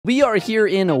We are here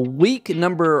in week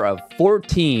number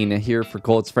 14 here for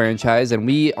Colts franchise, and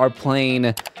we are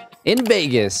playing in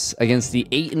Vegas against the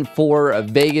 8-4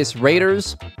 Vegas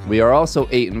Raiders. We are also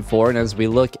 8-4, and as we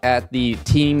look at the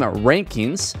team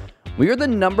rankings, we are the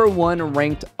number one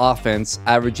ranked offense,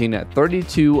 averaging at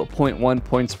 32.1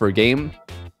 points per game.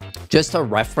 Just a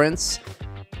reference,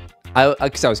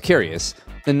 because I was curious,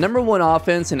 the number one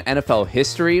offense in NFL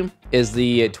history is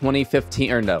the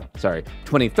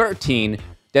 2013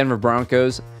 Denver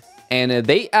Broncos, and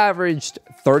they averaged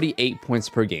 38 points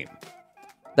per game.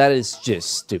 That is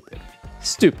just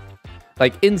stupid,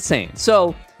 like insane.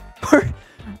 So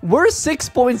we're 6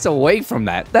 points away from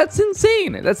that. That's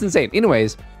insane.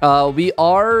 Anyways, we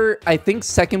are, I think,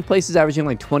 second place is averaging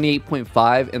like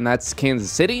 28.5, and that's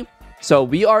Kansas City. So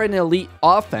we are an elite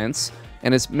offense,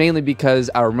 and it's mainly because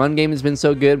our run game has been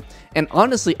so good, and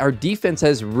honestly, our defense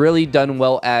has really done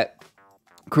well at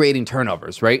creating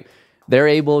turnovers, right? They're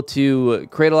able to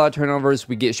create a lot of turnovers.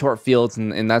 We get short fields,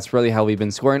 and that's really how we've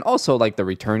been scoring. Also, like the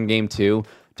return game, too.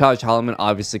 Taj Holloman,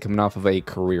 obviously, coming off of a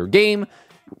career game.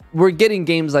 We're getting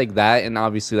games like that, and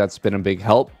obviously, that's been a big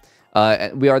help.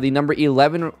 We are the number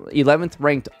 11th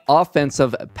ranked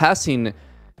offensive passing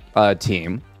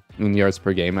team in yards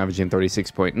per game, averaging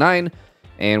 36.9.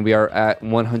 And we are at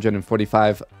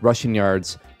 145 rushing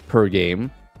yards per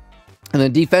game. And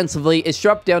then defensively, it's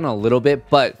dropped down a little bit,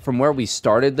 but from where we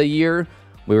started the year,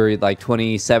 we were like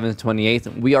 27th,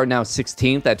 28th. We are now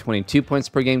 16th at 22 points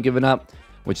per game given up,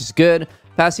 which is good.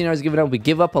 Passing yards given up, we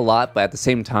give up a lot, but at the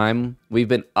same time, we've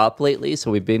been up lately, so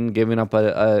we've been giving up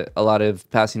a lot of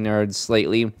passing yards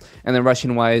lately. And then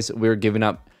rushing-wise, we're giving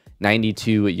up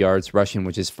 92 yards rushing,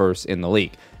 which is first in the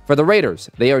league. For the Raiders,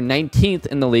 they are 19th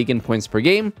in the league in points per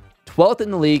game, 12th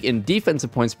in the league in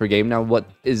defensive points per game. Now, what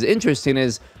is interesting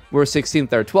is we're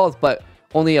 16th or 12th, but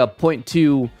only a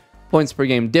 0.2 points per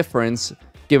game difference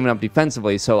given up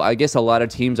defensively. So I guess a lot of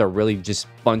teams are really just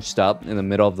bunched up in the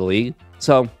middle of the league.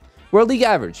 So we're league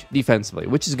average defensively,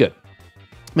 which is good.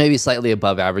 Maybe slightly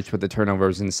above average with the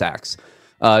turnovers and sacks.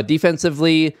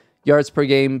 Defensively, yards per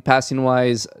game,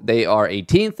 passing-wise, they are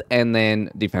 18th, and then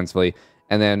defensively.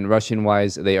 And then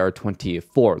rushing-wise, they are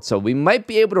 24th. So we might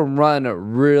be able to run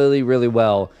really, really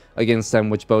well against them,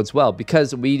 which bodes well,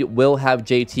 because we will have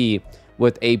JT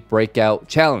with a breakout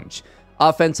challenge.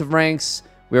 Offensive ranks,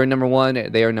 we are number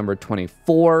 1. They are number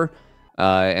 24.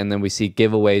 And then we see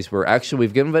giveaways.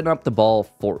 We've given up the ball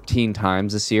 14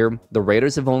 times this year. The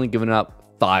Raiders have only given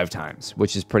up 5 times,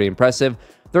 which is pretty impressive.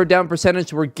 Third down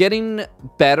percentage, we're getting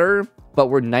better, but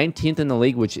we're 19th in the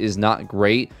league, which is not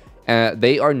great.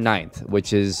 They are 9th,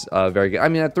 which is very good. I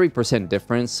mean, a 3%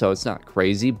 difference, so it's not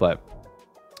crazy, but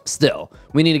still,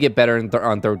 we need to get better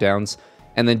on third downs.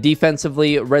 And then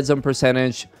defensively, red zone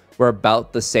percentage, we're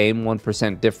about the same,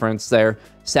 1% difference there.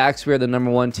 Sacks, we are the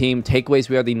number 1 team. Takeaways,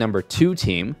 we are the number 2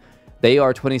 team. They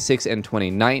are 26th and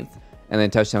 29th. And then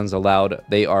touchdowns allowed,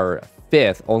 they are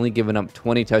 5th, only giving up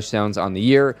 20 touchdowns on the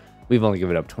year. We've only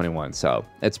given up 21, so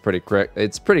it's pretty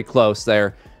close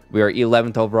there. We are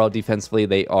 11th overall defensively.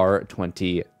 They are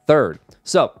 23rd.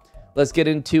 So let's get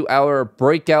into our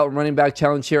breakout running back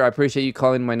challenge here. I appreciate you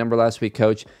calling my number last week,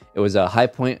 Coach. It was a high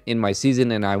point in my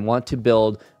season, and I want to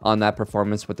build on that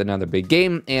performance with another big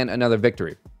game and another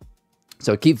victory.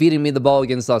 So keep feeding me the ball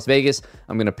against Las Vegas.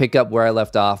 I'm going to pick up where I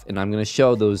left off, and I'm going to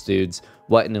show those dudes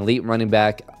what an elite running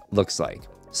back looks like.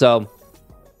 So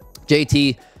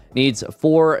JT needs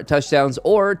 4 touchdowns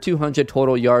or 200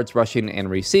 total yards rushing and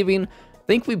receiving.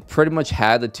 I think we pretty much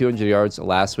had the 200 yards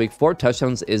last week. 4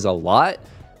 touchdowns is a lot.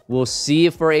 We'll see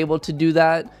if we're able to do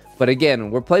that. But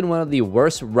again, we're playing one of the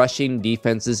worst rushing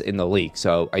defenses in the league.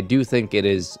 So I do think it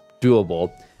is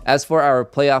doable. As for our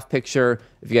playoff picture,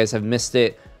 if you guys have missed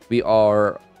it, we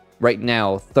are right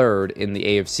now 3rd in the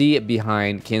AFC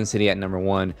behind Kansas City at number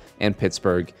 1 and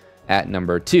Pittsburgh at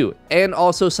number 2. And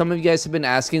also, some of you guys have been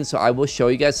asking, so I will show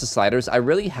you guys the sliders. I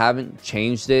really haven't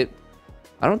changed it.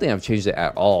 I don't think I've changed it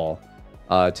at all.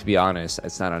 To be honest,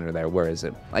 it's not under there. Where is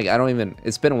it? Like,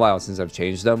 it's been a while since I've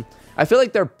changed them. I feel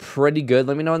like they're pretty good.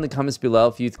 Let me know in the comments below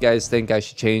if you guys think I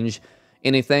should change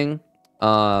anything.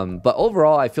 But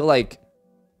overall, I feel like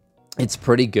it's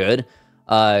pretty good.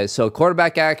 So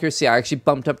quarterback accuracy, I actually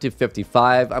bumped up to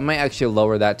 55. I might actually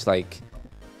lower that to like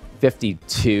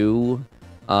 52.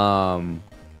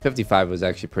 55 was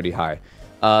actually pretty high.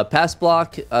 Pass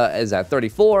block is at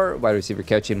 34, wide receiver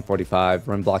catching 45,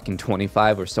 run blocking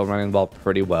 25. We're still running the ball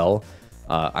pretty well.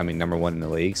 I mean, number 1 in the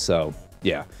league. So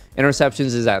yeah,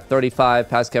 interceptions is at 35,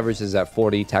 pass coverage is at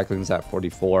 40, tackling is at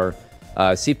 44.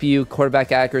 CPU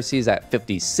quarterback accuracy is at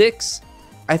 56.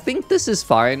 I think this is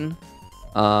fine.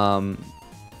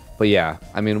 But yeah,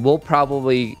 I mean, we'll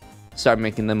probably start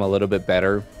making them a little bit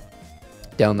better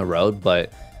down the road.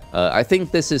 But I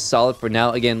think this is solid for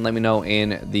now. Again, let me know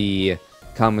in the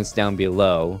comments down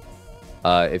below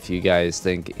if you guys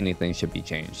think anything should be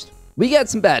changed. We got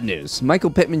some bad news. Michael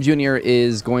Pittman Jr.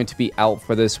 is going to be out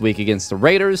for this week against the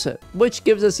Raiders, which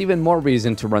gives us even more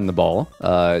reason to run the ball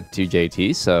to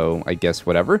JT, so I guess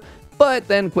whatever. But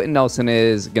then Quentin Nelson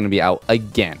is going to be out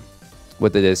again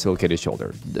with the dislocated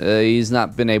shoulder. He's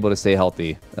not been able to stay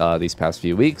healthy these past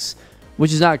few weeks,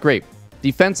 which is not great.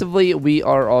 Defensively, we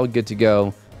are all good to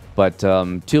go. But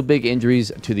 2 big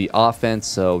injuries to the offense,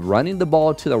 so running the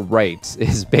ball to the right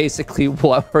is basically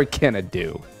what we're gonna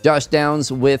do. Josh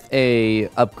Downs with a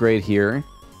upgrade here.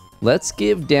 Let's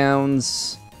give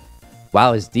Downs...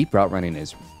 Wow, his deep route running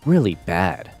is really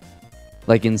bad.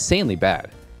 Like, insanely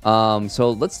bad.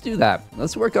 So let's do that.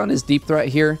 Let's work on his deep threat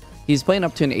here. He's playing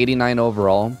up to an 89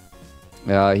 overall.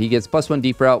 He gets +1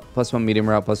 deep route, +1 medium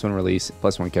route, +1 release,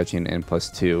 +1 catching, and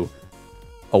 +2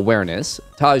 awareness.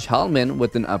 Taj Hallman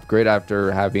with an upgrade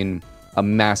after having a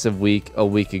massive week a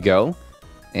week ago.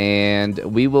 And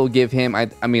we will give him... I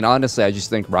mean, honestly, I just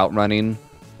think route running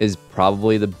is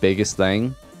probably the biggest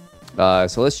thing.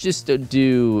 So let's just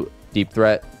do deep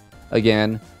threat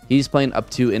again. He's playing up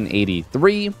to an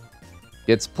 83.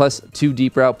 Gets +2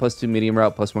 deep route, +2 medium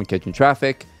route, +1 catching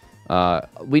traffic.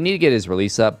 We need to get his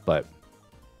release up, but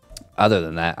other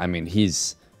than that, I mean,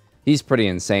 he's pretty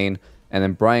insane. And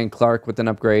then Brian Clark with an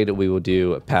upgrade. We will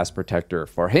do a pass protector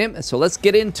for him. So let's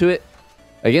get into it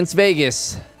against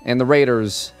Vegas and the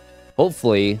Raiders.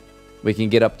 Hopefully, we can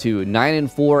get up to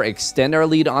 9-4, extend our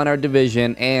lead on our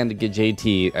division, and get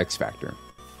JT X Factor.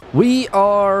 We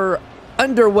are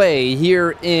underway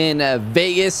here in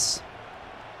Vegas,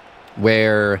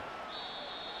 where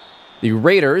the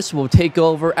Raiders will take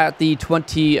over at the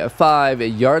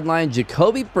 25-yard line.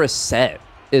 Jacoby Brissett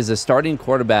is a starting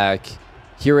quarterback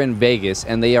here in Vegas,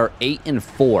 and they are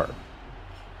 8-4.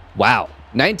 Wow.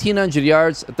 1,900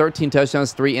 yards, 13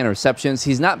 touchdowns, 3 interceptions.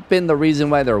 He's not been the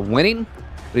reason why they're winning,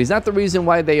 but he's not the reason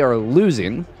why they are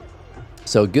losing.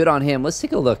 So good on him. Let's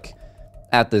take a look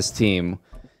at this team.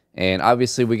 And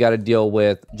obviously, we got to deal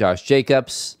with Josh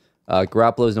Jacobs.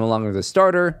 Garoppolo is no longer the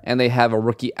starter, and they have a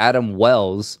rookie, Adam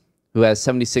Wells, who has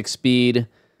 76 speed.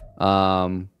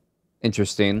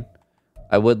 Interesting.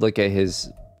 I would look at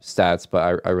his stats,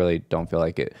 but I really don't feel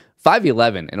like it.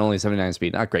 5'11" and only 79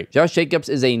 speed. Not great. Josh Jacobs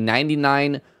is a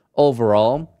 99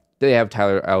 overall. They have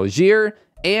Tyler Algier,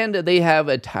 and they have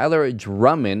a Tyler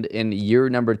Drummond in year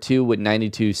number 2 with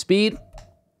 92 speed.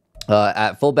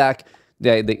 At fullback,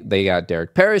 they got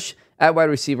Derek Parrish. At wide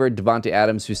receiver, Devontae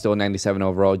Adams, who's still 97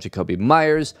 overall. Jacoby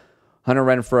Myers, Hunter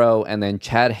Renfrow, and then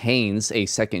Chad Haynes, a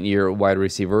second-year wide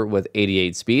receiver with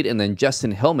 88 speed. And then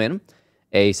Justin Hillman,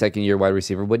 a second-year wide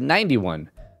receiver with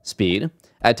 91 speed.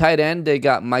 At tight end, they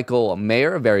got Michael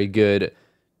Mayer, a very good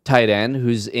tight end,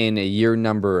 who's in year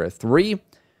number 3.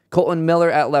 Colton Miller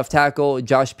at left tackle.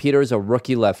 Josh Peters, a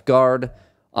rookie left guard.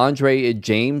 Andre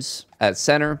James at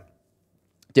center.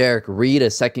 Derek Reed, a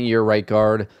second-year right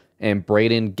guard. And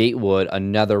Braden Gatewood,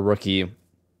 another rookie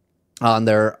on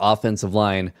their offensive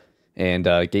line. And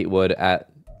Gatewood at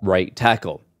right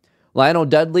tackle. Lionel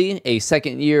Dudley, a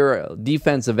second-year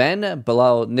defensive end.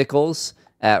 Bilal Nichols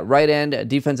at right end,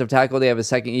 defensive tackle. They have a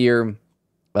second-year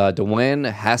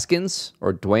Dwayne Haskins,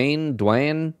 or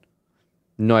Dwayne.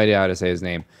 No idea how to say his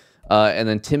name. And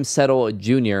then Tim Settle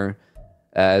Jr.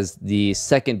 as the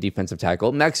second defensive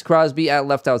tackle. Max Crosby at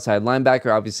left outside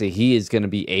linebacker. Obviously, he is going to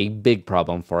be a big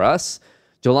problem for us.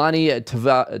 Jelani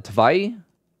Tavai,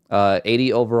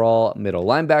 80 overall middle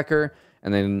linebacker.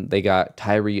 And then they got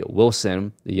Tyree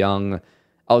Wilson, the young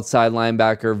outside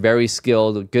linebacker, very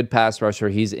skilled, good pass rusher.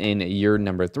 He's in year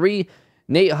number 3.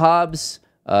 Nate Hobbs,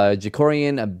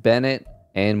 Jacorian Bennett,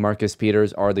 and Marcus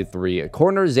Peters are the 3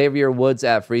 corners. Xavier Woods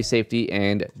at free safety,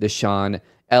 and Deshaun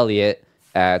Elliott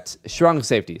at strong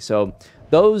safety. So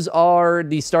those are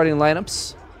the starting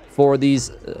lineups for these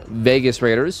Vegas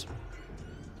Raiders.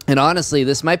 And honestly,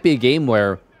 this might be a game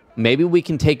where maybe we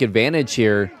can take advantage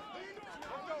here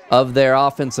of their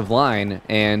offensive line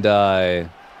and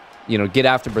get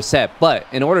after Brissett. But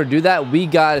in order to do that, we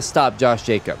got to stop Josh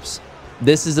Jacobs.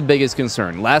 This is the biggest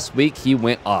concern. Last week, he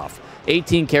went off.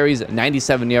 18 carries,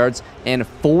 97 yards, and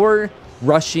 4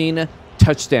 rushing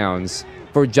touchdowns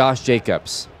for Josh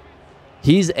Jacobs.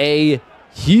 He's a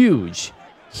huge,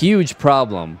 huge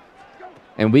problem.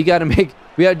 And we got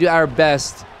to do our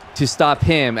best to stop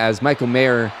him, as Michael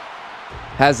Mayer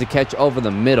has the catch over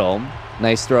the middle.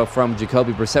 Nice throw from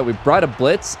Jacoby Brissett. We brought a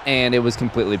blitz, and it was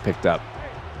completely picked up.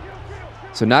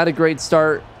 So not a great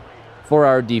start for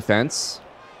our defense,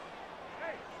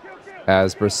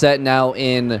 As Brissett now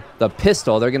in the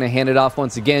pistol. They're going to hand it off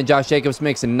once again. Josh Jacobs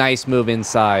makes a nice move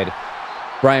inside.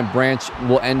 Brian Branch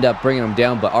will end up bringing him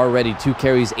down, but already 2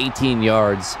 carries, 18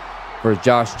 yards for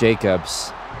Josh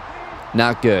Jacobs.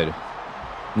 Not good.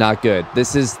 Not good.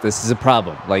 This is a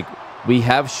problem. Like, we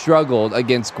have struggled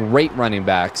against great running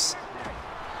backs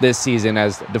this season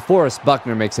as DeForest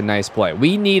Buckner makes a nice play.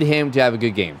 We need him to have a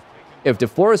good game. If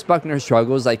DeForest Buckner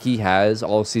struggles like he has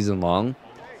all season long,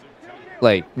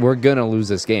 like, we're going to lose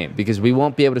this game because we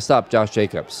won't be able to stop Josh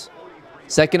Jacobs.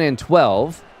 2nd and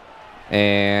 12.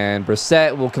 And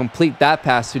Brissett will complete that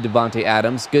pass to Devontae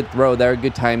Adams. Good throw there.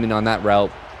 Good timing on that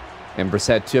route. And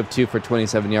Brissett 2 of 2 for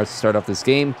 27 yards to start off this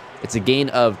game. It's a gain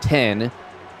of 10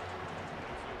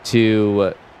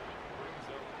 to...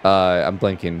 I'm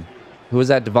blanking. Who was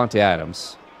that? Devontae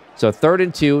Adams. So 3rd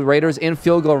and 2. Raiders in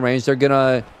field goal range. They're going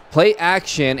to play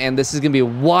action, and this is going to be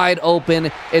wide open.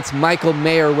 It's Michael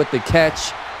Mayer with the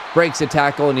catch. Breaks a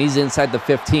tackle, and he's inside the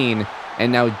 15.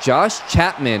 And now Josh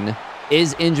Chapman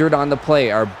is injured on the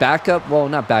play. Our backup, well,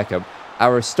 not backup,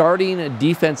 our starting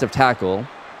defensive tackle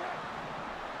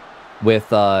with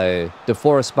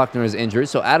DeForest Buckner is injured.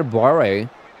 So Adebawore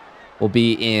will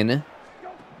be in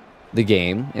the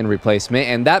game in replacement.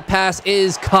 And that pass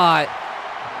is caught.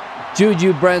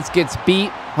 Juju Brents gets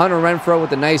beat. Hunter Renfrow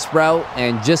with a nice route.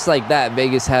 And just like that,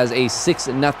 Vegas has a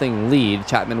 6-0 lead.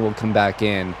 Chapman will come back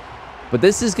in. But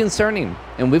this is concerning.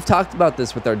 And we've talked about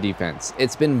this with our defense.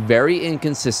 It's been very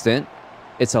inconsistent.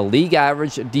 It's a league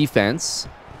average defense.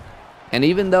 And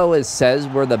even though it says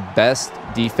we're the best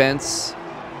defense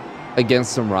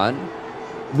against the run,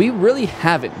 we really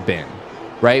haven't been,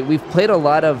 right? We've played a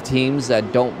lot of teams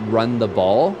that don't run the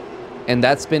ball, and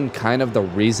that's been kind of the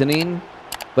reasoning.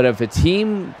 But if a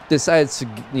team decides to,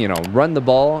 you know, run the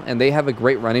ball and they have a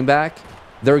great running back,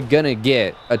 they're going to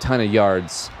get a ton of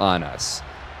yards on us.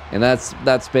 And that's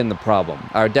been the problem.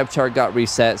 Our depth chart got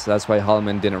reset, so that's why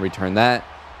Holloman didn't return that.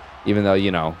 Even though, you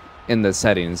know, in the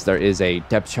settings, there is a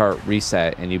depth chart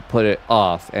reset, and you put it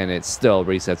off, and it still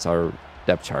resets our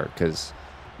depth chart because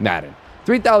Madden.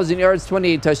 3,000 yards,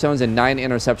 28 touchdowns, and 9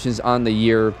 interceptions on the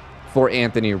year for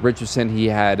Anthony Richardson. He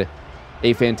had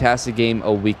a fantastic game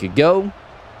a week ago,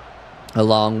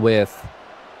 along with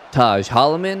Taj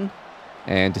Holloman.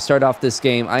 And to start off this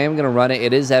game, I am going to run it.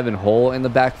 It is Evan Hull in the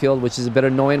backfield, which is a bit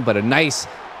annoying, but a nice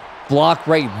block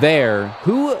right there.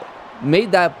 Who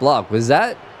made that block? Was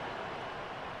that...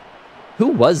 Who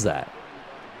was that?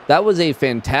 That was a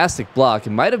fantastic block.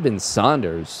 It might have been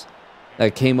Saunders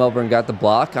that came over and got the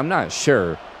block. I'm not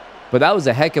sure. But that was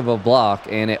a heck of a block,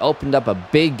 and it opened up a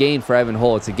big gain for Evan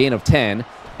Hull. It's a gain of 10.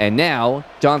 And now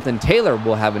Jonathan Taylor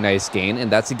will have a nice gain,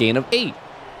 and that's a gain of 8.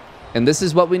 And this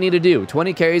is what we need to do.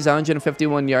 20 carries,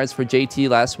 151 yards for JT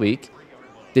last week.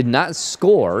 Did not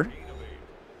score.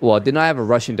 Well, did not have a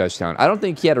rushing touchdown. I don't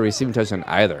think he had a receiving touchdown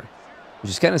either.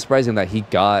 Which is kind of surprising that he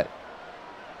got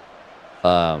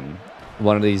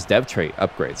one of these dev trait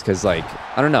upgrades. Because, like,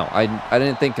 I don't know. I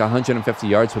didn't think 150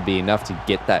 yards would be enough to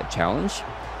get that challenge.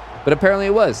 But apparently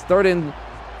it was. 3rd and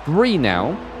 3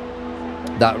 now.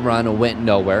 That run went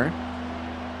nowhere.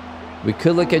 We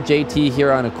could look at JT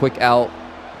here on a quick out.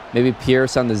 Maybe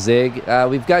Pierce on the zig.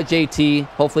 We've got JT.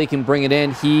 Hopefully he can bring it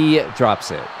in. He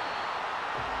drops it.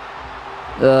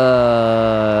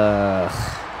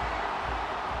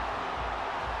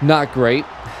 Not great.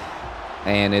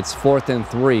 And it's 4th and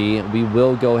 3. We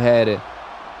will go ahead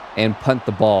and punt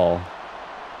the ball.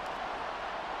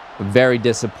 Very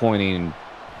disappointing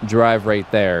drive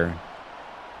right there.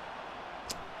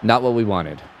 Not what we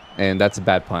wanted. And that's a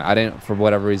bad punt. I didn't, for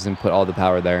whatever reason, put all the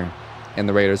power there. And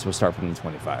the Raiders will start from the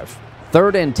 25.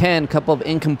 3rd and 10. Couple of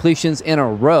incompletions in a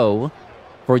row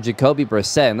for Jacoby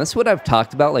Brissett. And that's what I've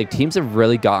talked about. Like, teams have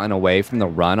really gotten away from the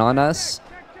run on us.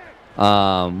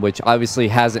 Which obviously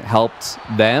hasn't helped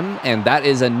them. And that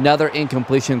is another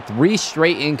incompletion. 3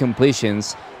 straight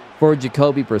incompletions for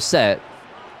Jacoby Brissett.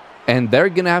 And they're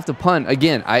going to have to punt.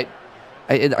 Again, I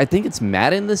think it's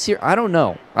Madden this year. I don't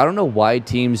know. I don't know why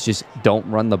teams just don't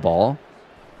run the ball.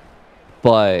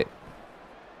 But,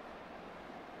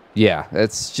 yeah,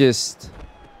 it's just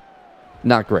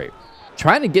not great.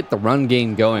 Trying to get the run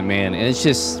game going, man. And it's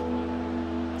just,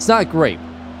 it's not great.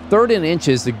 3rd and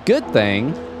inches. The good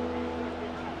thing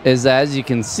is, as you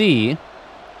can see,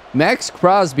 Max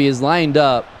Crosby is lined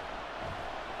up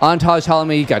on Taj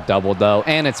Holloman. He got doubled, though,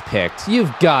 and it's picked.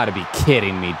 You've got to be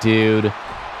kidding me, dude.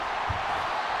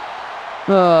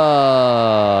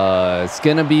 It's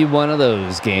going to be one of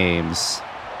those games.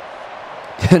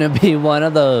 Going to be one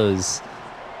of those.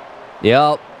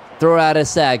 Yep. Throw out a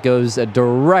sack goes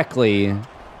directly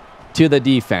to the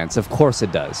defense. Of course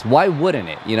it does. Why wouldn't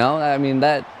it? You know, I mean,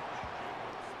 that...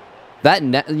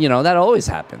 that always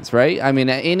happens, right? I mean,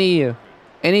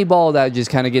 any ball that just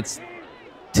kind of gets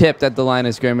tipped at the line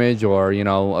of scrimmage, or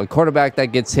a quarterback that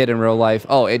gets hit in real life,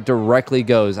 oh, it directly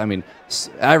goes. I mean,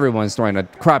 everyone's throwing a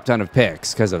crap ton of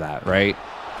picks because of that, right?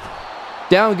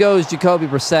 Down goes Jacoby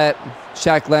Brissett.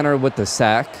 Shaq Leonard with the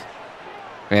sack,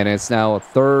 and it's now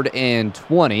 3rd and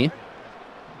 20.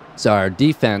 So our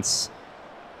defense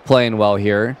playing well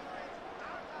here.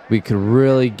 We could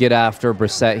really get after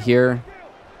Brissett here.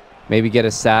 Maybe get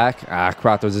a sack.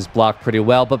 Kratos is blocked pretty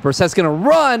well, but Brissett's going to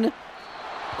run.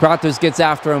 Kratos gets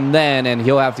after him then, and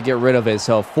he'll have to get rid of it.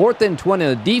 So 4th and 20.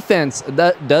 The defense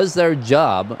does their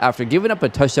job after giving up a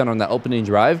touchdown on the opening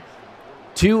drive.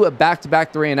 2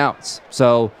 back-to-back 3-and-outs.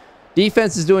 So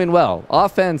defense is doing well.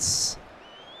 Offense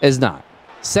is not.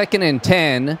 2nd and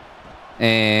 10.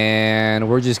 And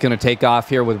we're just going to take off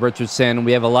here with Richardson.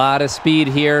 We have a lot of speed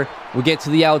here. We get to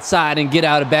the outside and get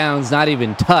out of bounds, not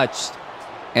even touched.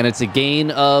 And it's a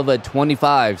gain of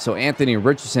 25. So Anthony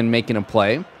Richardson making a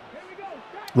play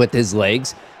with his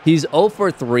legs. He's 0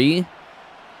 for 3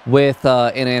 with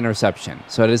an interception.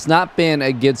 So it has not been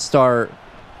a good start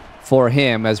for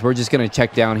him, as we're just going to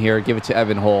check down here, give it to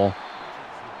Evan Hull.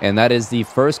 And that is the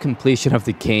first completion of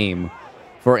the game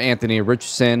for Anthony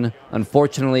Richardson.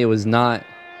 Unfortunately, it was not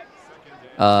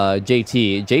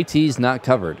JT. JT's not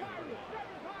covered.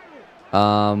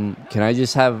 Can I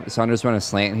just have Saunders run a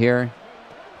slant here?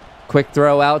 Quick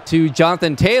throw out to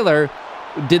Jonathan Taylor.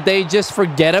 Did they just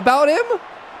forget about him?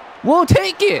 We'll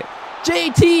take it.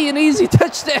 JT, an easy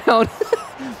touchdown.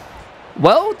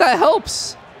 Well, that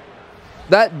helps.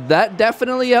 That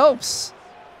definitely helps.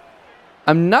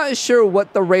 I'm not sure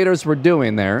what the Raiders were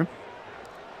doing there,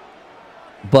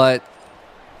 but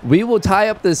we will tie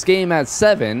up this game at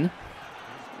 7.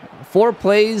 4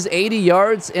 plays, 80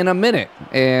 yards in a minute.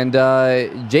 And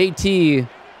JT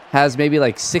has maybe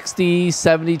like 60,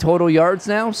 70 total yards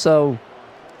now. So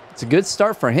it's a good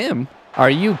start for him. Are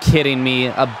you kidding me?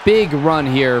 A big run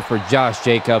here for Josh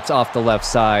Jacobs off the left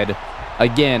side.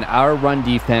 Again, our run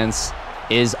defense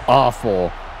is awful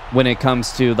when it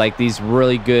comes to like these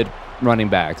really good running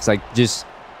backs. Like, just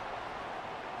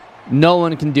no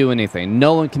one can do anything.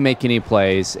 No one can make any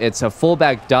plays. It's a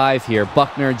fullback dive here.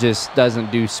 Buckner just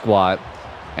doesn't do squat.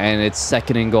 And it's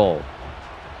 2nd and goal.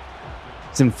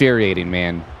 It's infuriating,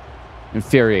 man.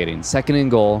 Infuriating. 2nd and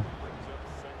goal.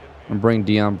 And bring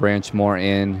Deion Branchmore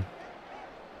in.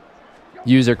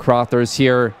 User Crothers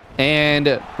here. And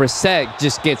Brissett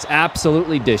just gets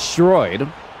absolutely destroyed.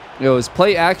 It was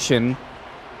play action.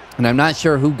 And I'm not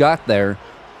sure who got there,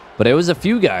 but it was a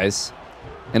few guys.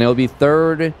 And it'll be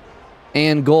 3rd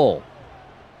and goal.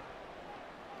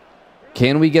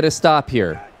 Can we get a stop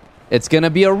here? It's going to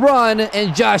be a run,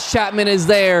 and Josh Chapman is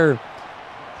there.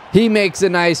 He makes a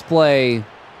nice play.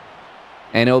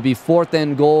 And it'll be 4th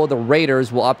and goal. The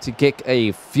Raiders will opt to kick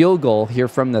a field goal here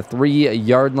from the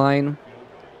 3-yard line.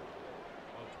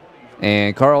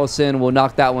 And Carlson will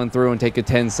knock that one through and take a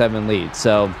 10-7 lead.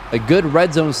 So a good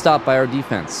red zone stop by our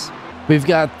defense. We've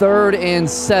got 3rd and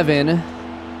 7.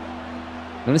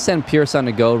 I'm going to send Pierce on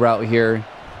the go route here.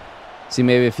 See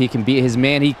maybe if he can beat his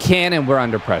man. He can, and we're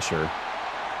under pressure.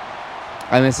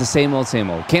 I mean, it's the same old, same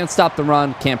old. Can't stop the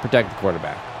run, can't protect the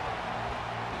quarterback.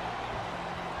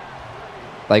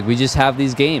 Like, we just have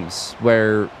these games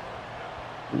where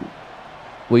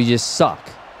we just suck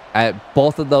at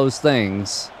both of those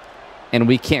things, and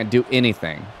we can't do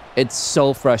anything. It's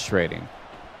so frustrating.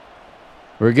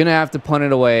 We're going to have to punt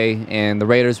it away, and the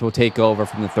Raiders will take over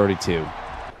from the 32.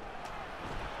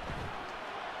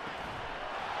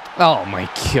 Oh, my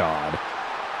God.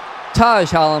 Taj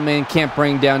Holloman can't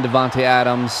bring down Devontae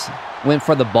Adams. Went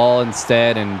for the ball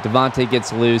instead, and Devontae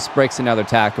gets loose, breaks another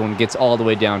tackle, and gets all the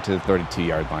way down to the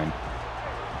 32-yard line.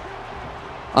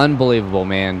 Unbelievable,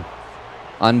 man.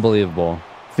 Unbelievable.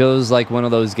 Feels like one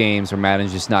of those games where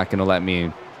Madden's just not going to let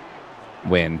me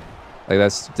win. Like,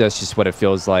 that's just what it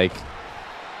feels like.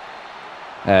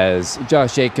 As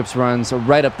Josh Jacobs runs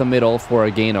right up the middle for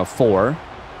a gain of 4.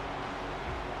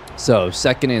 So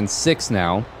 2nd and 6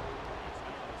 now.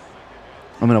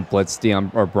 I'm going to blitz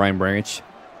Brian Branch.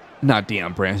 Not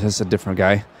Deion Branch, that's a different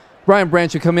guy. Brian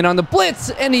Branch will come in on the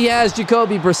blitz, and he has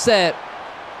Jacoby Brissett.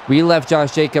 We left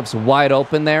Josh Jacobs wide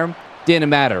open there. Didn't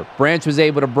matter. Branch was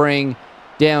able to bring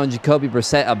down Jacoby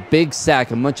Brissett, a big sack,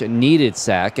 a much needed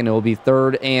sack, and it will be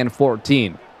 3rd and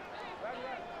 14.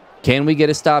 Can we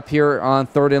get a stop here on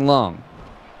 3rd and long?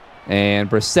 And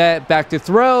Brissett back to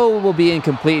throw will be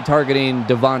incomplete, targeting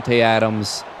Devontae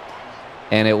Adams.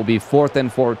 And it will be 4th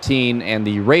and 14, and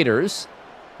the Raiders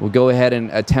will go ahead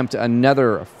and attempt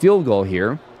another field goal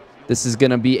here. This is going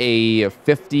to be a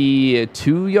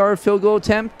 52-yard field goal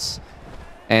attempt.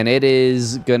 And it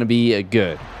is going to be a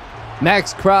good.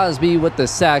 Max Crosby with the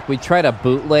sack. We tried a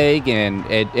bootleg, and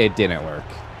it didn't work.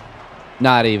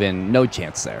 Not even, no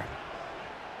chance there.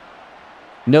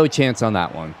 No chance on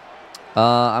that one.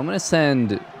 I'm going to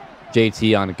send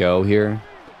JT on a go here.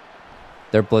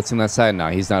 They're blitzing that side. No,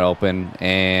 he's not open.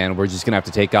 And we're just going to have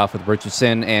to take off with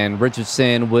Richardson. And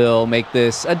Richardson will make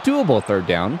this a doable third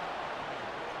down.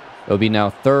 It'll be now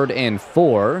 3rd and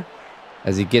 4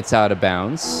 as he gets out of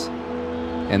bounds.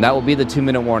 And that will be the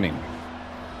 2-minute warning.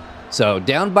 So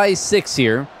down by 6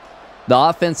 here. The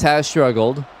offense has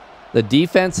struggled. The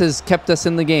defense has kept us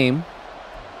in the game.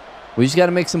 We just got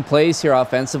to make some plays here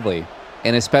offensively.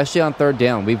 And especially on 3rd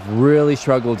down. We've really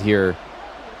struggled here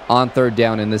on 3rd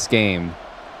down in this game.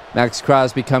 Max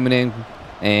Crosby coming in,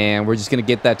 and we're just going to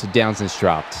get that to downs and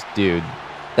dropped. Dude,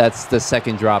 that's the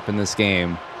 2nd drop in this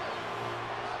game.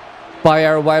 By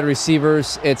our wide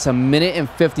receivers, it's 1 minute and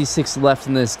 56 left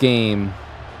in this game.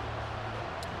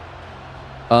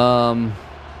 Yeah,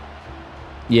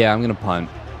 I'm going to punt.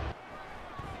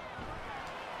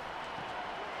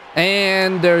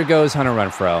 And there goes Hunter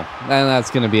Renfrow. And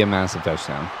that's going to be a massive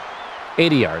touchdown.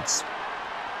 80 yards.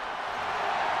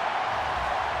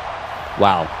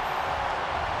 Wow.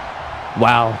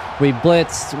 Wow. We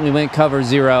blitzed. We went cover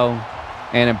 0.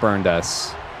 And it burned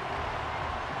us.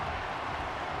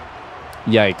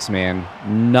 Yikes, man.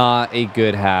 Not a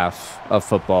good half of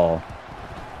football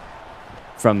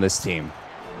from this team.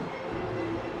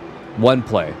 One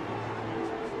play.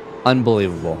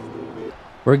 Unbelievable.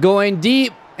 We're going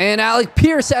deep. And Alec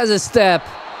Pierce has a step.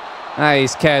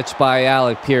 Nice catch by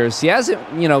Alec Pierce. He hasn't,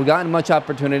 gotten much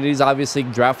opportunities. Obviously,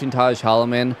 drafting Taj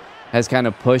Holloman has kind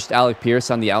of pushed Alec Pierce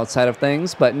on the outside of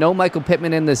things, but no Michael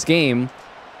Pittman in this game.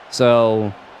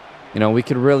 So, we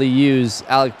could really use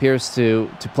Alec Pierce to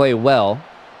play well.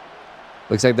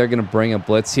 Looks like they're going to bring a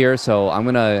blitz here, so we're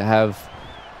going to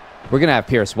have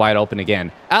Pierce wide open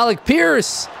again. Alec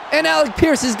Pierce! And Alec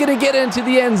Pierce is going to get into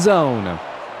the end zone.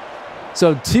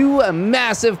 So 2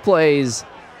 massive plays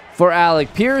for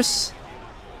Alec Pierce.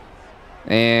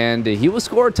 And he will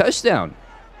score a touchdown.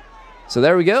 So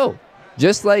there we go.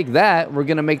 Just like that, we're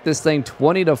going to make this thing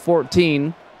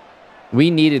 20-14.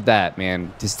 We needed that,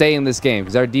 man, to stay in this game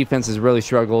because our defense has really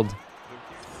struggled.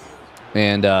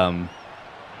 And, I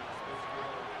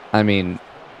mean,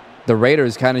 the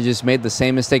Raiders kind of just made the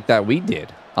same mistake that we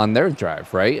did on their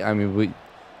drive, right? I mean,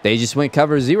 they just went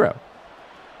cover 0.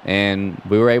 And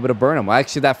we were able to burn them. Well,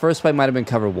 actually, that first play might have been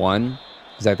cover 1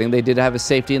 because I think they did have a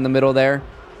safety in the middle there.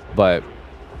 But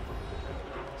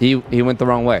he went the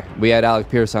wrong way. We had Alec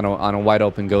Pierce on a wide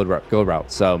open go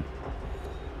route. So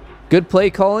good play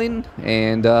calling.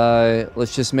 And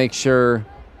let's just make sure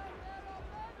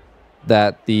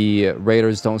that the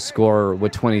Raiders don't score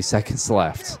with 20 seconds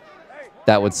left.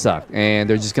 That would suck. And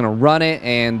they're just going to run it.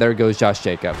 And there goes Josh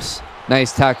Jacobs.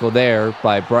 Nice tackle there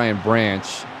by Brian Branch.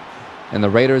 And the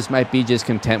Raiders might be just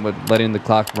content with letting the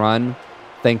clock run.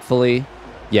 Thankfully,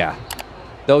 yeah,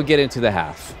 they'll get into the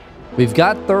half. We've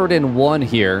got 3rd and 1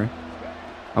 here.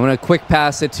 I'm going to quick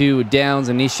pass it to Downs,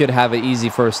 and he should have an easy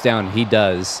first down. He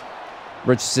does.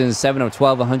 Richardson, 7 of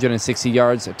 12, 160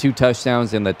 yards, 2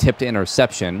 touchdowns, and the tipped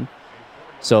interception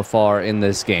so far in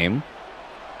this game.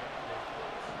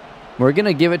 We're going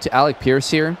to give it to Alec Pierce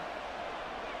here.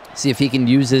 See if he can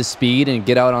use his speed and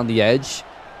get out on the edge.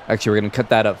 Actually, we're going to cut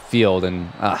that upfield, and,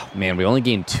 man, we only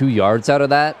gained 2 yards out of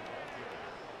that.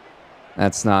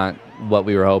 That's not what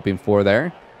we were hoping for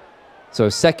there. So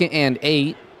 2nd and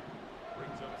 8.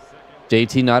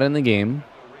 JT not in the game.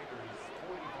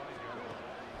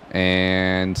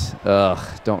 And,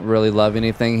 don't really love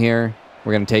anything here.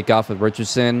 We're going to take off with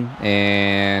Richardson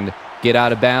and get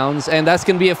out of bounds. And that's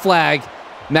going to be a flag.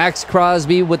 Max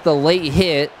Crosby with the late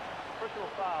hit.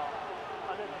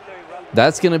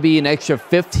 That's going to be an extra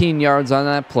 15 yards on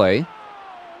that play.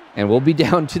 And we'll be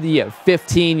down to the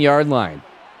 15-yard line.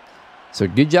 So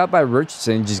good job by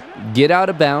Richardson. Just get out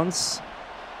of bounds.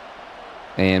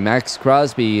 And Max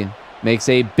Crosby makes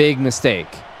a big mistake.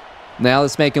 Now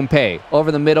let's make him pay.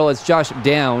 Over the middle, it's Josh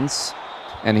Downs.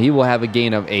 And he will have a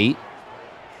gain of 8.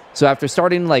 So after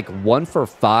starting like 1 for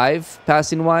 5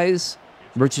 passing-wise,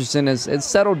 Richardson has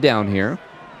settled down here.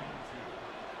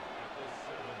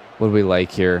 What do we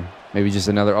like here? Maybe just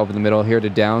another over the middle here to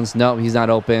Downs. No, he's not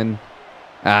open.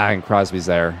 And Crosby's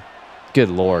there. Good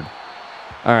Lord.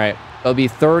 All right. It'll be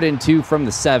 3rd and 2 from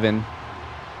the 7.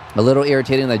 A little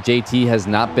irritating that JT has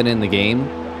not been in the game.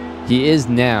 He is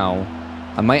now.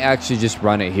 I might actually just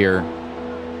run it here.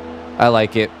 I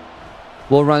like it.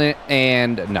 We'll run it.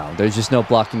 And no, there's just no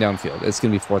blocking downfield. It's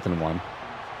going to be 4th and 1.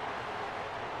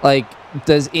 Like,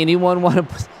 does anyone want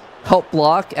to help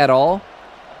block at all?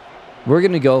 We're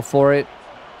going to go for it.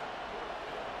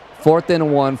 4th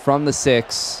and 1 from the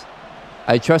 6.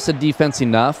 I trust the defense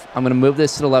enough. I'm going to move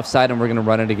this to the left side, and we're going to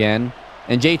run it again.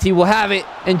 And JT will have it.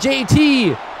 And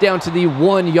JT down to the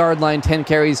 1-yard line. 10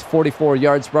 carries, 44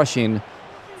 yards rushing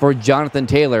for Jonathan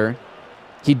Taylor.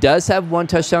 He does have 1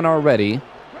 touchdown already.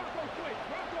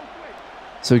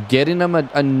 So getting him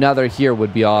another here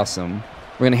would be awesome.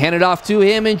 We're going to hand it off to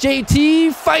him, and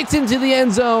JT fights into the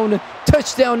end zone.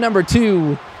 Touchdown number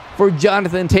 2 for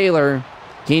Jonathan Taylor.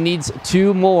 He needs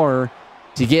 2 more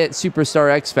to get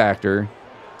Superstar X Factor.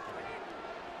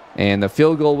 And the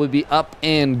field goal would be up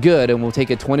and good, and we'll take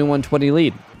a 21-20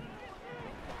 lead.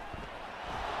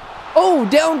 Oh,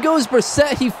 down goes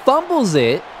Brissett. He fumbles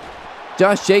it.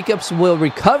 Josh Jacobs will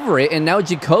recover it, and now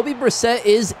Jacoby Brissett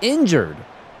is injured.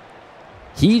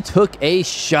 He took a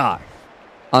shot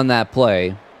on that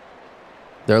play.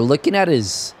 They're looking at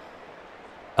his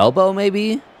elbow,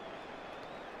 maybe.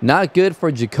 Not good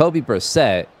for Jacoby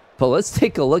Brissett, but let's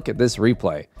take a look at this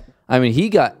replay. I mean, he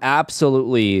got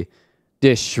absolutely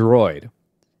destroyed.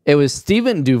 It was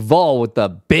Stephen Duvall with the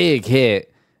big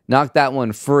hit. Knocked that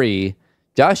one free.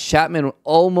 Josh Chapman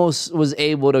almost was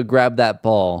able to grab that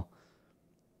ball.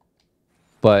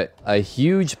 But a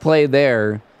huge play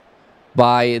there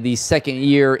by the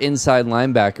second-year inside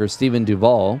linebacker, Stephen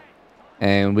Duvall.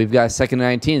 And we've got 2nd and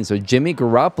 19. So Jimmy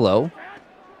Garoppolo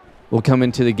will come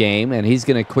into the game, and he's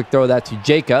going to quick throw that to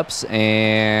Jacobs,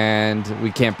 and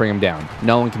we can't bring him down.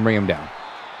 No one can bring him down.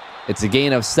 It's a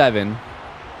gain of 7,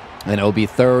 and it'll be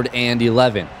 3rd and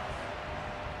 11.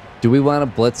 Do we want to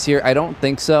blitz here? I don't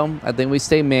think so. I think we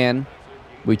stay man.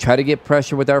 We try to get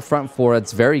pressure with our front 4.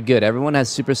 That's very good. Everyone has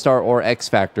Superstar or X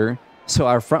Factor, so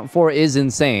our front 4 is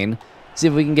insane. See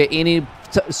if we can get any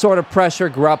sort of pressure.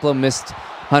 Garoppolo missed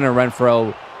Hunter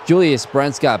Renfrow. Julius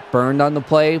Brents got burned on the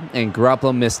play, and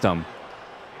Garoppolo missed him.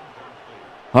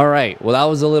 All right, well, that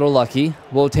was a little lucky.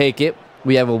 We'll take it.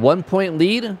 We have a 1-point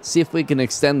lead. See if we can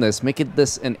extend this, make it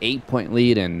this an 8-point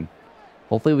lead, and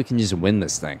hopefully we can just win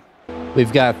this thing.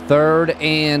 We've got 3rd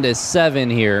and 7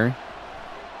 here,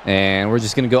 and we're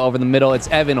just going to go over the middle. It's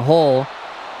Evan Hull,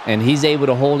 and he's able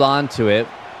to hold on to it.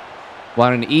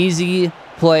 Want an easy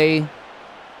play,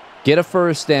 get a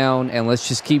 1st down, and let's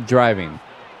just keep driving.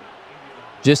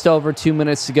 Just over 2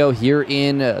 minutes to go here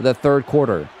in the 3rd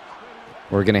quarter.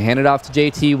 We're going to hand it off to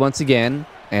JT once again,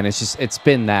 and it's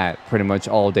been that pretty much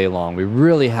all day long. We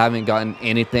really haven't gotten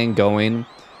anything going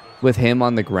with him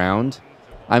on the ground.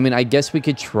 I mean, I guess we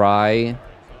could try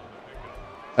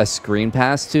a screen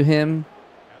pass to him.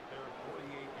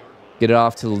 Get it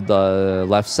off to the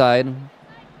left side.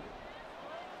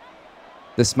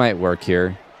 This might work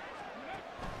here.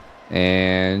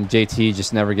 And JT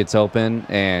just never gets open.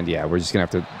 And yeah, we're just going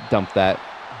to have to dump that.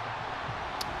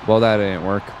 Well, that didn't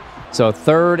work. So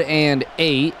 3rd and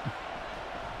 8.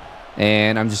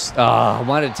 And I'm just, I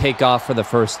wanted to take off for the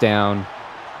 1st down.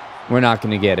 We're not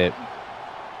going to get it.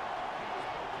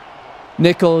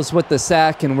 Nichols with the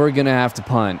sack, and we're going to have to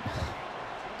punt.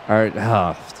 All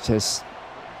right, just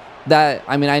that.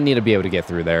 I mean, I need to be able to get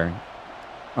through there.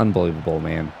 Unbelievable,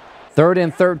 man. 3rd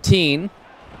and 13.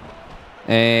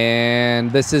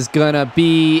 And this is going to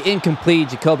be incomplete.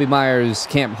 Jacoby Myers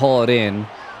can't haul it in.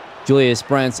 Julius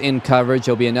Brents in coverage.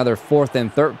 It'll be another 4th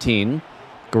and 13.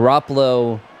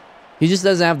 Garoppolo, he just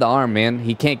doesn't have the arm, man.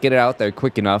 He can't get it out there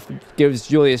quick enough. Gives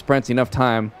Julius Brents enough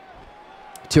time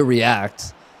to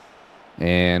react.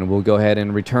 And we'll go ahead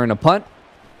and return a punt.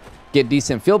 Get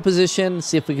decent field position.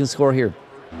 See if we can score here.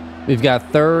 We've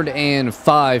got 3rd and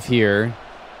 5 here.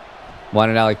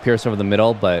 Wanted Alec Pierce over the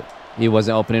middle, but he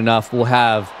wasn't open enough. We'll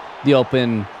have the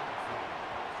open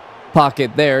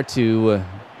pocket there to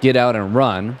get out and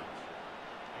run.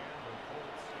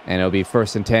 And it'll be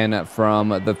 1st and 10 from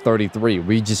the 33.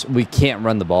 We can't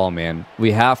run the ball, man.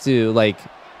 We have to, like,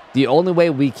 the only way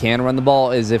we can run the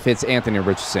ball is if it's Anthony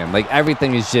Richardson. Like,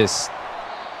 everything is just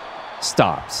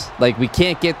stops. Like, we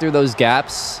can't get through those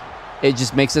gaps. It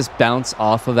just makes us bounce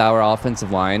off of our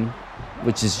offensive line,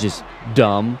 which is just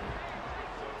dumb.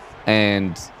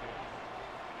 And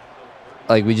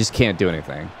like, we just can't do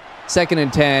anything. 2nd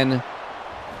and 10.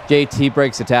 JT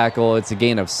breaks a tackle. It's a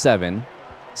gain of 7.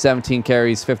 17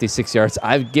 carries, 56 yards.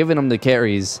 I've given him the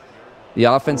carries. The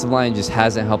offensive line just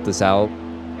hasn't helped us out.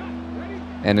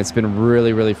 And it's been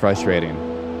really, really frustrating.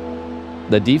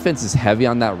 The defense is heavy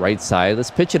on that right side.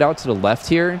 Let's pitch it out to the left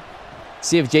here.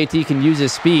 See if JT can use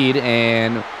his speed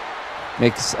and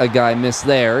makes a guy miss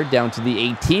there down to the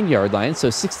 18-yard line. So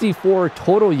 64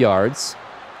 total yards.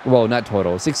 Well, not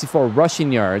total. 64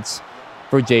 rushing yards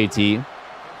for JT.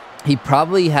 He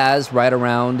probably has right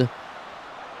around,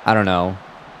 I don't know,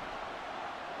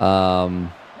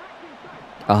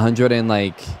 100 and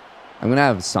like, I'm going to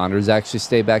have Saunders actually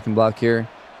stay back and block here.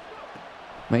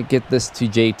 Might get this to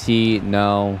JT.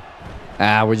 No.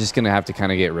 We're just going to have to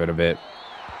kind of get rid of it.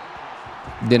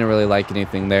 Didn't really like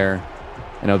anything there.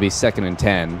 And it'll be 2nd and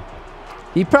 10.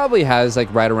 He probably has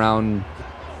like right around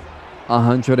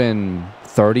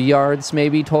 130 yards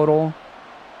maybe total.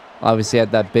 Obviously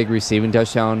had that big receiving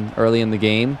touchdown early in the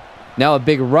game. Now a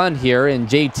big run here, and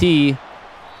JT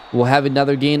will have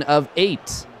another gain of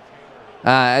 8.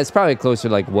 It's probably closer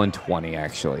to like 120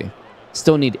 actually.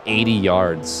 Still need 80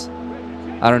 yards.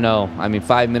 I don't know. I mean,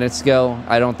 5 minutes ago,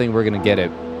 I don't think we're going to get it,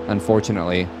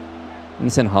 unfortunately. I'm going to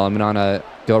send Holloman on a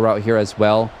go route here as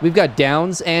well. We've got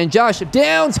Downs, and Josh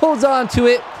Downs holds on to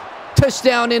it.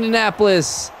 Touchdown,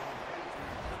 Indianapolis.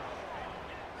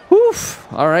 Woof.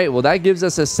 All right, well, that gives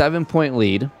us a 7-point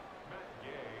lead.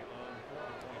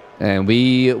 And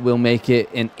we will make it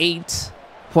an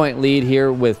 8-point lead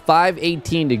here with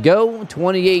 5:18 to go.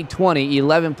 28-20,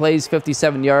 11 plays,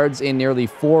 57 yards in nearly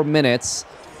 4 minutes.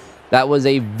 That was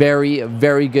a very,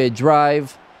 very good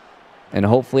drive. And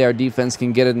hopefully our defense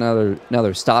can get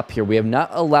another stop here. We have not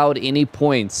allowed any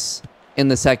points in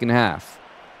the second half,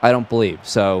 I don't believe.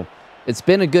 So it's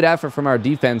been a good effort from our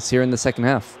defense here in the second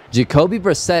half. Jacoby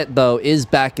Brissett, though, is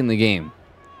back in the game.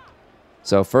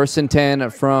 So 1st and 10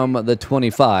 from the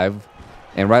 25.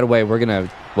 And right away, we're going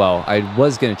to, well, I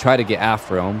was going to try to get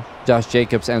after him. Josh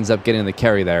Jacobs ends up getting the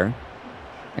carry there.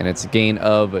 And it's a gain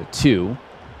of 2.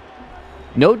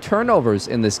 No turnovers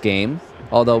in this game,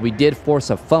 although we did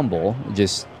force a fumble.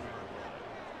 Just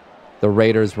the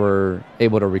Raiders were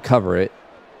able to recover it.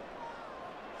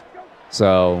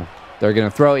 So they're going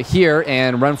to throw it here,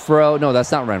 and Renfro. No, that's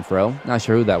not Renfro. Not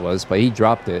sure who that was, but he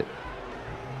dropped it.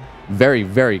 Very,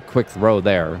 very quick throw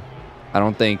there. I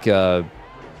don't think whoever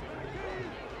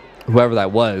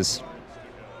that was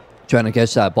trying to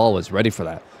catch that ball was ready for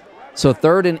that. So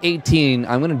 3rd and 18.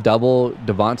 I'm going to double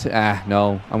Devontae.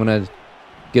 No. I'm going to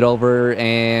get over,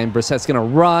 and Brissett's going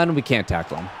to run. We can't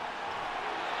tackle him.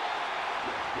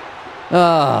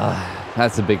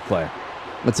 That's a big play.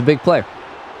 That's a big play.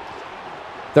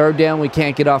 3rd down, we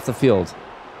can't get off the field.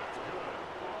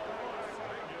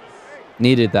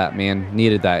 Needed that, man.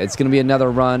 Needed that. It's going to be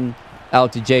another run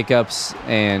out to Jacobs,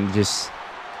 and just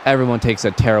everyone takes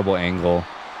a terrible angle,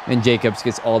 and Jacobs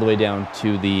gets all the way down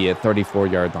to the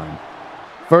 34-yard line.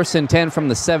 1st and 10 from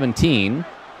the 17.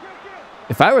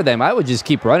 If I were them, I would just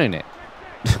keep running it.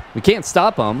 We can't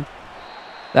stop them.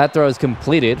 That throw is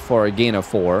completed for a gain of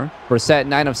 4. Brissett,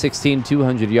 9 of 16,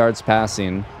 200 yards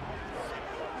passing.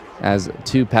 Has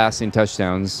 2 passing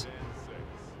touchdowns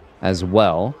as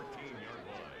well.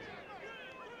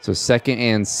 So 2nd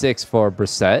and 6 for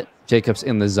Brissett. Jacobs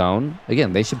in the zone.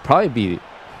 Again, they should probably be...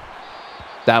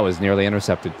 That was nearly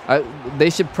intercepted. They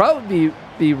should probably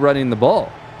be running the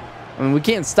ball. I mean, we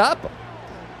can't stop them.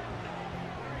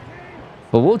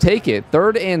 But we'll take it.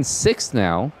 3rd and 6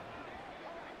 now.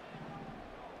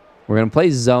 We're going to play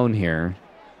zone here,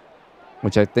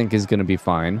 which I think is going to be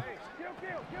fine.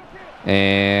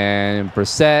 And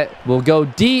Brissett will go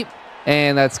deep,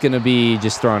 and that's going to be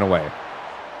just thrown away.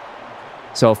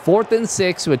 So 4th and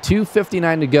 6 with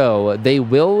 2:59 to go. They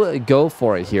will go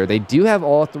for it here. They do have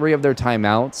all 3 of their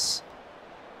timeouts.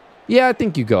 Yeah, I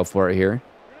think you go for it here.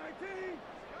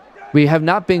 We have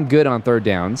not been good on 3rd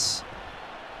downs.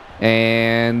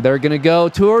 And they're going to go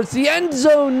towards the end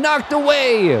zone. Knocked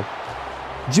away.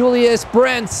 Julius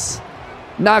Brents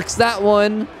knocks that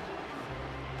one.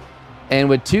 And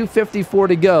with 2:54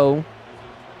 to go,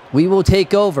 we will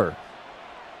take over.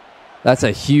 That's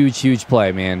a huge, huge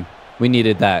play, man. We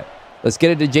needed that. Let's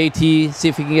get it to JT. See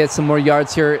if we can get some more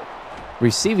yards here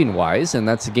receiving-wise. And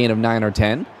that's a gain of 9 or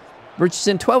 10.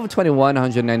 Richardson, 12 of 21,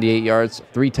 198 yards,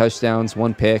 3 touchdowns,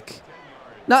 1 pick.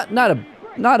 Not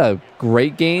a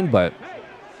great game, but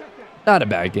not a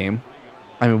bad game.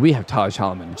 I mean, we have Taj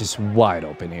Holloman just wide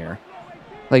open here.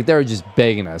 Like, they're just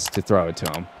begging us to throw it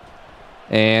to him.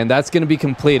 And that's going to be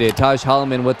completed. Taj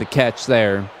Holloman with the catch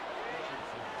there.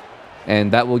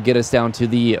 And that will get us down to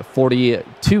the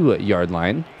 42-yard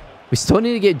line. We still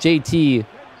need to get JT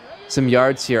some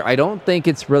yards here. I don't think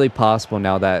it's really possible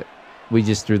now that we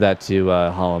just threw that to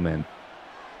Holloman.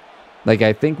 Like,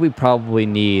 I think we probably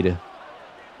need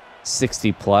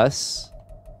 60 plus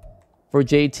for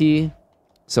JT.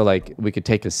 So, like, we could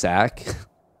take a sack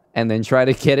and then try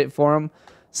to get it for him.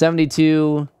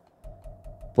 72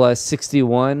 plus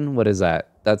 61. What is that?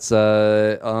 That's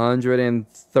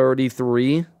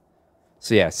 133.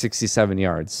 So, yeah, 67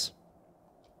 yards.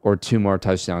 Or 2 more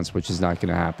touchdowns, which is not going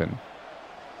to happen.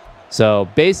 So,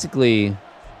 basically,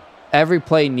 every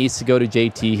play needs to go to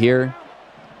JT here.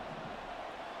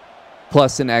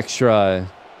 Plus an extra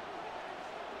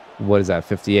What is that?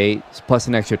 58 plus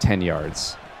an extra 10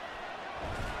 yards.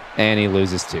 And he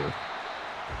loses 2. All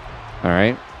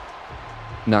right.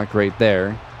 Not great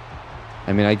there.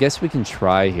 I mean, I guess we can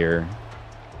try here.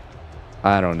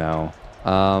 I don't know.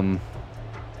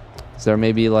 Is there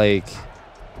maybe like...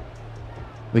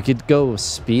 We could go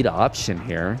speed option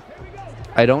here.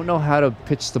 I don't know how to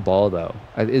pitch the ball, though.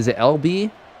 Is it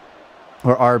LB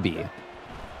or RB?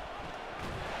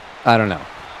 I don't know.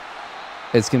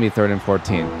 It's going to be 3rd and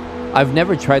 14. I've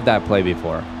never tried that play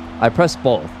before. I pressed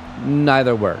both.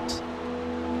 Neither worked.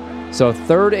 So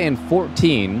 3rd and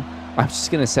 14. I'm just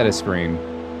going to set a screen.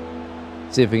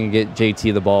 See if we can get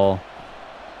JT the ball.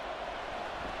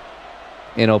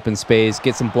 In open space.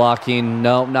 Get some blocking.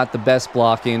 No, not the best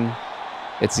blocking.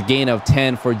 It's a gain of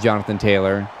 10 for Jonathan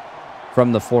Taylor.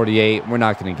 From the 48. We're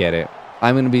not going to get it.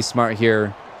 I'm going to be smart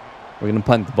here. We're going to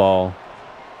punt the ball.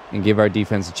 And give our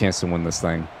defense a chance to win this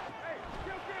thing.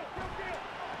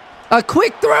 A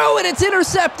quick throw, and it's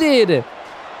intercepted.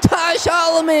 Taj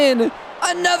Holloman,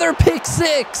 another pick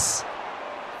 6.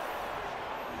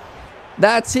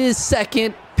 That's his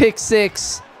 2nd pick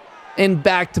 6 in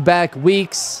back-to-back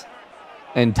weeks.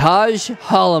 And Taj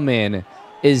Holloman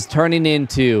is turning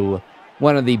into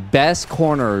one of the best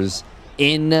corners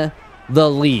in the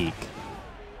league.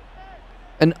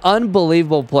 An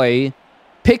unbelievable play.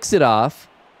 Picks it off.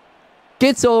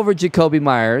 Gets over Jacoby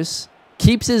Myers.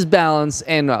 Keeps his balance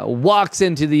and walks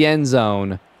into the end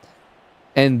zone.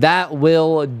 And that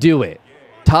will do it.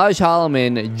 Taj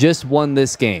Holloman just won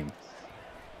this game.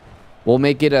 We'll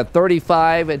make it a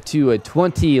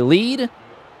 35-20 lead.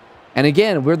 And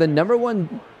again, we're the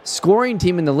 #1 scoring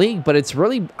team in the league, but it's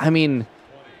really, I mean,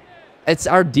 it's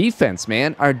our defense,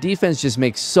 man. Our defense just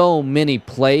makes so many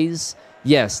plays.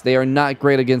 Yes, they are not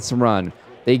great against the run.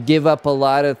 They give up a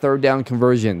lot of 3rd down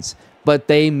conversions. But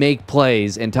they make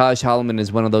plays, and Taj Holloman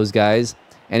is one of those guys,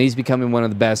 and he's becoming one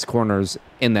of the best corners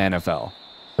in the NFL.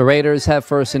 The Raiders have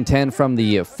 1st and 10 from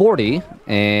the 40,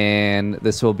 and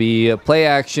this will be a play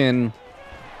action,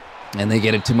 and they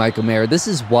get it to Michael Mayer. This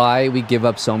is why we give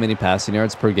up so many passing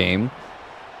yards per game,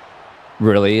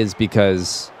 really, is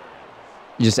because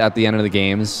just at the end of the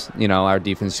games, you know, our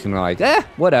defense is going to like,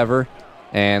 whatever,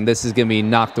 and this is going to be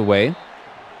knocked away.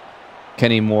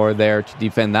 Kenny Moore there to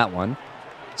defend that one.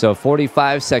 So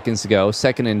 45 seconds to go,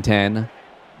 2nd and 10.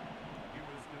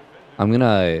 I'm going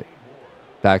to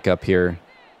back up here.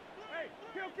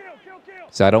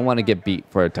 So I don't want to get beat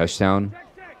for a touchdown.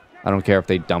 I don't care if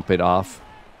they dump it off.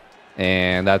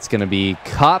 And that's going to be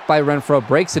caught by Renfro.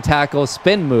 Breaks a tackle,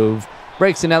 spin move.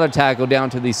 Breaks another tackle down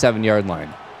to the 7-yard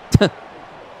line.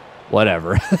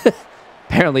 Whatever.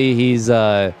 Apparently he's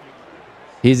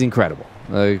incredible.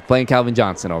 Playing Calvin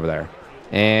Johnson over there.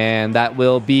 And that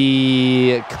will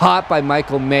be caught by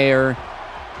Michael Mayer.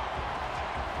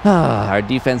 Our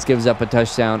defense gives up a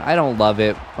touchdown. I don't love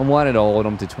it. I wanted to hold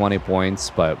them to 20 points,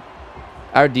 but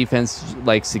our defense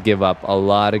likes to give up a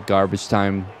lot of garbage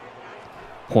time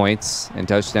points and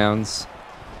touchdowns.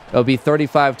 It'll be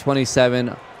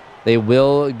 35-27. They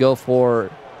will go for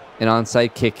an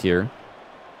onside kick here.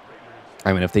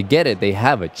 I mean, if they get it, they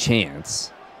have a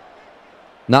chance.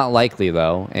 Not likely,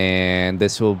 though. And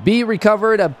this will be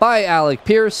recovered by Alec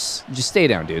Pierce. Just stay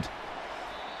down, dude.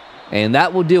 And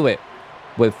that will do it.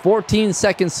 With 14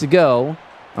 seconds to go,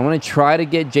 I'm going to try to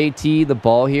get JT the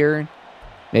ball here.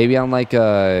 Maybe on like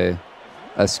a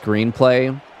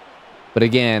screenplay. But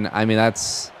again, I mean,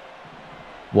 that's,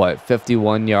 what,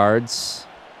 51 yards?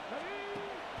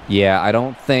 Yeah, I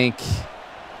don't think,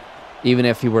 even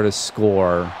if he were to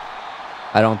score,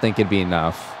 I don't think it'd be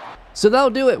enough. So that'll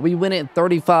do it. We win it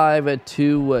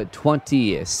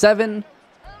 35-27.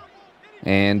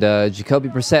 And Jacoby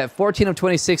Brissett, 14 of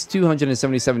 26,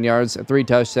 277 yards, 3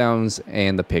 touchdowns,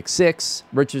 and the pick 6.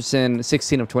 Richardson,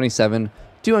 16 of 27,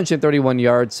 231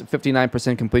 yards,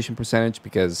 59% completion percentage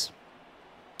because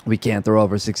we can't throw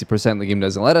over 60%. The game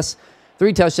doesn't let us.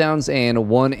 3 touchdowns and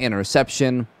 1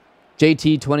 interception.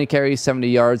 JT, 20 carries, 70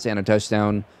 yards, and a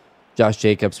touchdown. Josh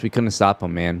Jacobs, we couldn't stop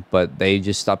him, man, but they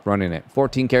just stopped running it.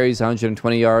 14 carries,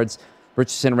 120 yards.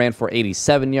 Richardson ran for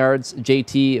 87 yards.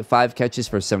 JT, 5 catches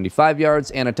for 75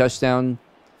 yards and a touchdown.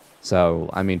 So,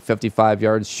 I mean, 55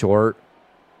 yards short.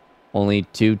 Only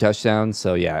 2 touchdowns.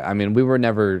 So, yeah, I mean, we were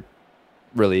never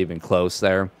really even close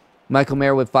there. Michael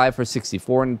Mayer with 5 for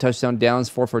 64 and a touchdown. Downs,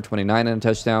 4 for 29 and a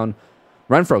touchdown.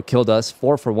 Renfro killed us,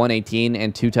 4 for 118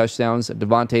 and 2 touchdowns.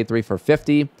 Devontae, 3 for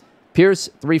 50. Pierce,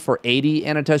 3 for 80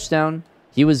 and a touchdown.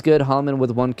 He was good. Holloman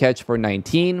with 1 catch for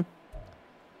 19.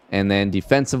 And then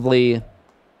defensively,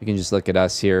 you can just look at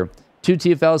us here. 2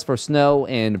 TFLs for Snow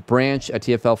and Branch. A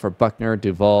TFL for Buckner,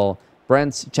 Duvall,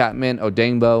 Brents, Chapman,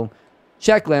 Odengbo,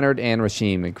 Shaq Leonard and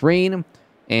Rasheem Green.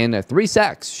 And 3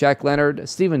 sacks, Shaq Leonard,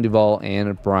 Stephen Duvall,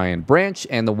 and Brian Branch.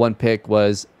 And the 1 pick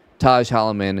was Taj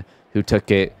Holloman, who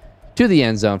took it to the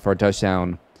end zone for a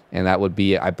touchdown. And that would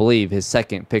be, I believe, his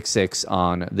 2nd pick 6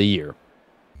 on the year.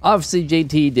 Obviously,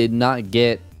 JT did not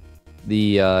get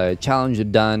the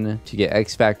challenge done to get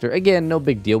X Factor. Again, no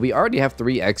big deal. We already have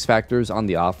 3 X Factors on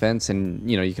the offense, and,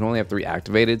 you know, you can only have 3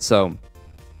 activated. So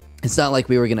it's not like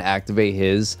we were going to activate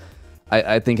his.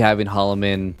 I think having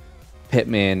Holloman,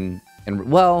 Pittman,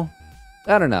 and, well,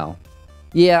 I don't know.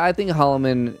 Yeah, I think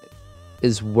Holloman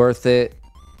is worth it.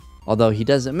 Although he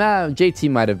doesn't matter. JT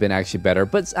might have been actually better.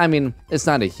 But, I mean, it's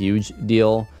not a huge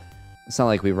deal. It's not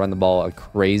like we run the ball a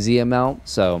crazy amount.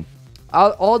 So,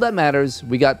 all that matters,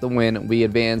 we got the win. We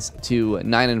advance to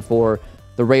 9-4.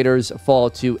 The Raiders fall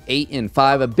to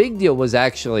 8-5. A big deal was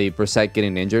actually Brissett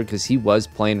getting injured because he was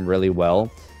playing really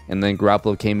well. And then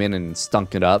Garoppolo came in and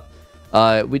stunk it up.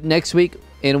 Next week,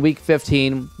 in Week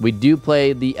 15, we do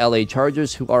play the LA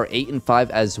Chargers, who are 8-5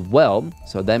 as well.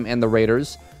 So them and the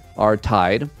Raiders are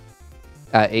tied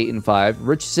at 8-5.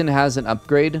 Richardson has an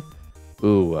upgrade.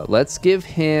 Ooh, let's give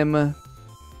him...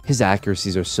 His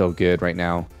accuracies are so good right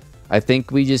now. I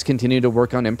think we just continue to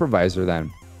work on Improviser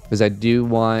then. Because I do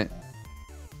want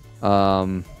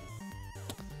a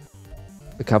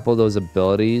couple of those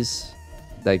abilities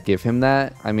that give him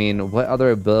that. I mean, what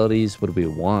other abilities would we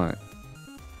want?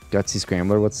 Gutsy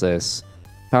Scrambler, what's this?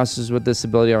 Passers with this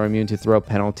ability are immune to throw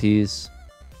penalties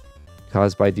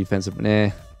caused by defensive...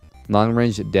 Long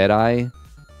range Deadeye.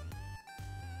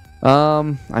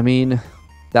 I mean,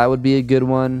 that would be a good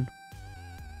one.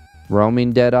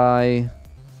 Roaming Deadeye.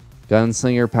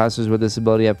 Gunslinger, passers with this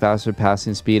ability have faster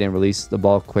passing speed and release the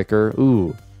ball quicker.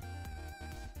 Ooh.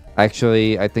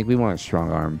 Actually, I think we want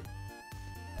Strong Arm.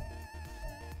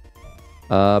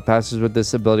 Passers with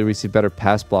this ability receive better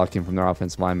pass blocking from their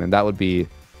offensive linemen. That would be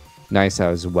nice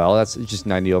as well. That's just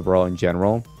 90 overall in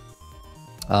general.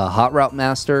 Hot Route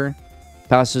Master.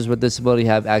 Passers with this ability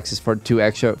have access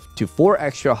to 4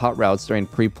 extra hot routes during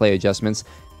pre-play adjustments.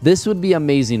 This would be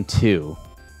amazing too.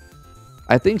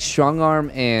 I think Strong Arm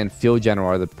and Field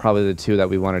General are probably the 2 that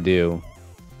we want to do.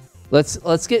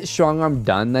 Let's get Strong Arm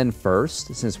done then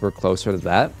first, since we're closer to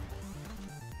that.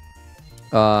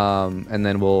 And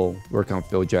then we'll work on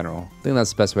Field General. I think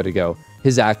that's the best way to go.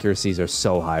 His accuracies are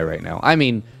so high right now. I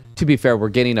mean, to be fair, we're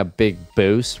getting a big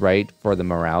boost, right, for the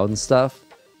morale and stuff.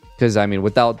 Because, I mean,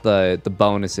 without the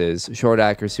bonuses, short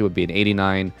accuracy would be an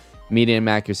 89, medium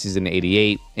accuracy is an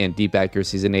 88, and deep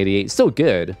accuracy is an 88. Still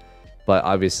good, but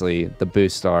obviously the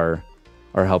boosts are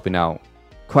helping out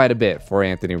quite a bit for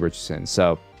Anthony Richardson.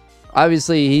 So,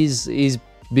 obviously, he's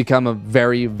become a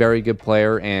very, very good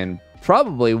player and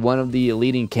probably one of the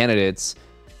leading candidates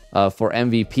for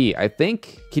MVP. I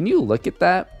think, can you look at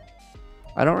that?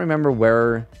 I don't remember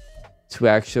where to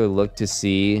actually look to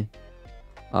see.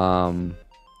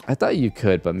 I thought you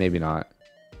could, but maybe not.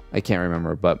 I can't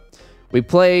remember, but we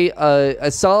play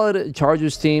a solid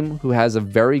Chargers team who has a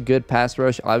very good pass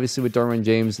rush, obviously with Derwin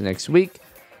James next week.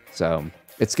 So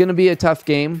it's going to be a tough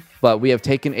game, but we have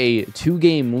taken a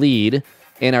 2-game lead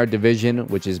in our division,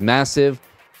 which is massive,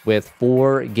 with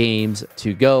 4 games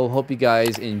to go. Hope you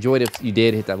guys enjoyed. If you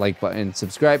did, hit that like button,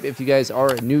 subscribe if you guys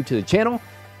are new to the channel,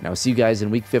 and I'll see you guys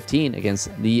in Week 15 against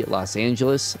the Los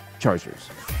Angeles Chargers.